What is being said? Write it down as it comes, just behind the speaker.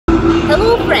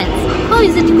Hello friends, how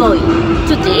is it going?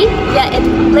 Today we are at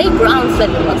playground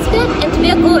Moskvе and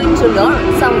we are going to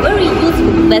learn some very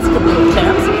useful basketball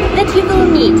terms that you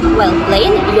will need while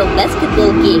playing your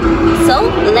basketball game. So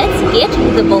let's get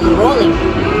the ball rolling.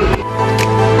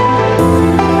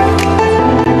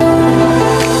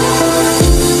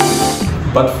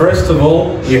 But first of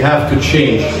all, you have to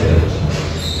change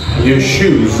your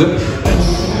shoes.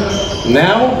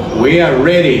 Now we are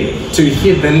ready to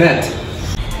hit the net.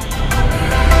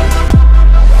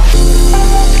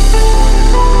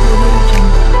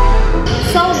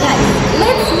 So guys,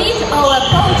 let's meet our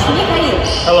coach Mikhail.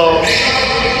 Hello.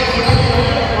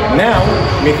 Now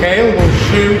Mikhail will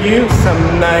show you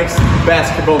some nice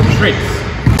basketball tricks.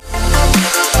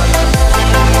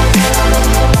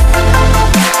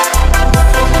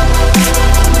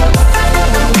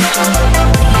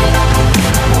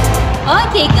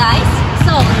 Okay guys,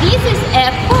 so this is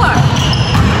a court.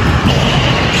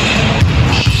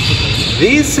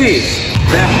 This is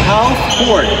the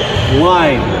half-court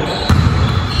line.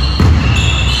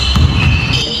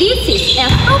 This is a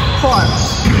half court.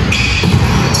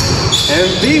 And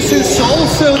this is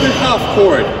also the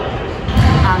half-court.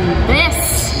 And this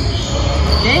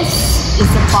is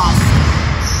a basket.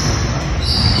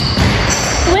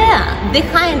 Where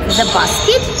behind the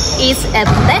basket is a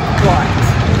backcourt.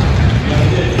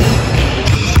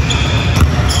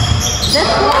 The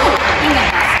ball in the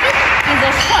basket is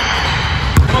a shot.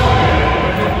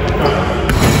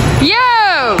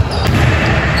 Yo!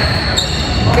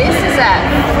 This is a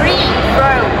free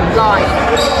throw line.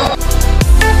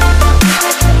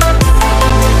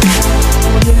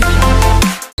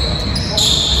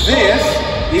 This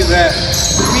is a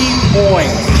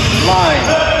three-point line.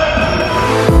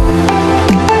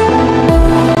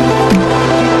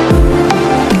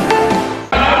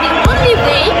 The only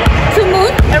way to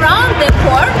move around the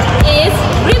court is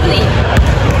dribbling.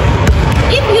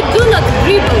 If you do not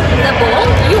dribble the ball,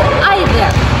 you either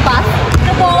pass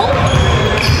the ball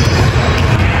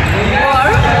or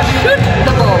shoot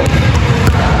the ball.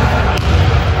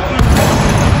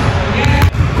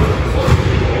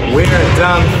 We are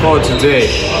done for today.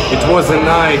 It was a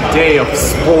nice day of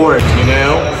sport, you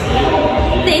know?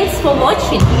 Thanks for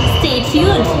watching. Stay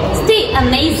tuned. Stay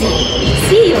amazing.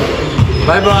 See you.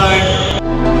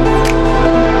 Bye-bye.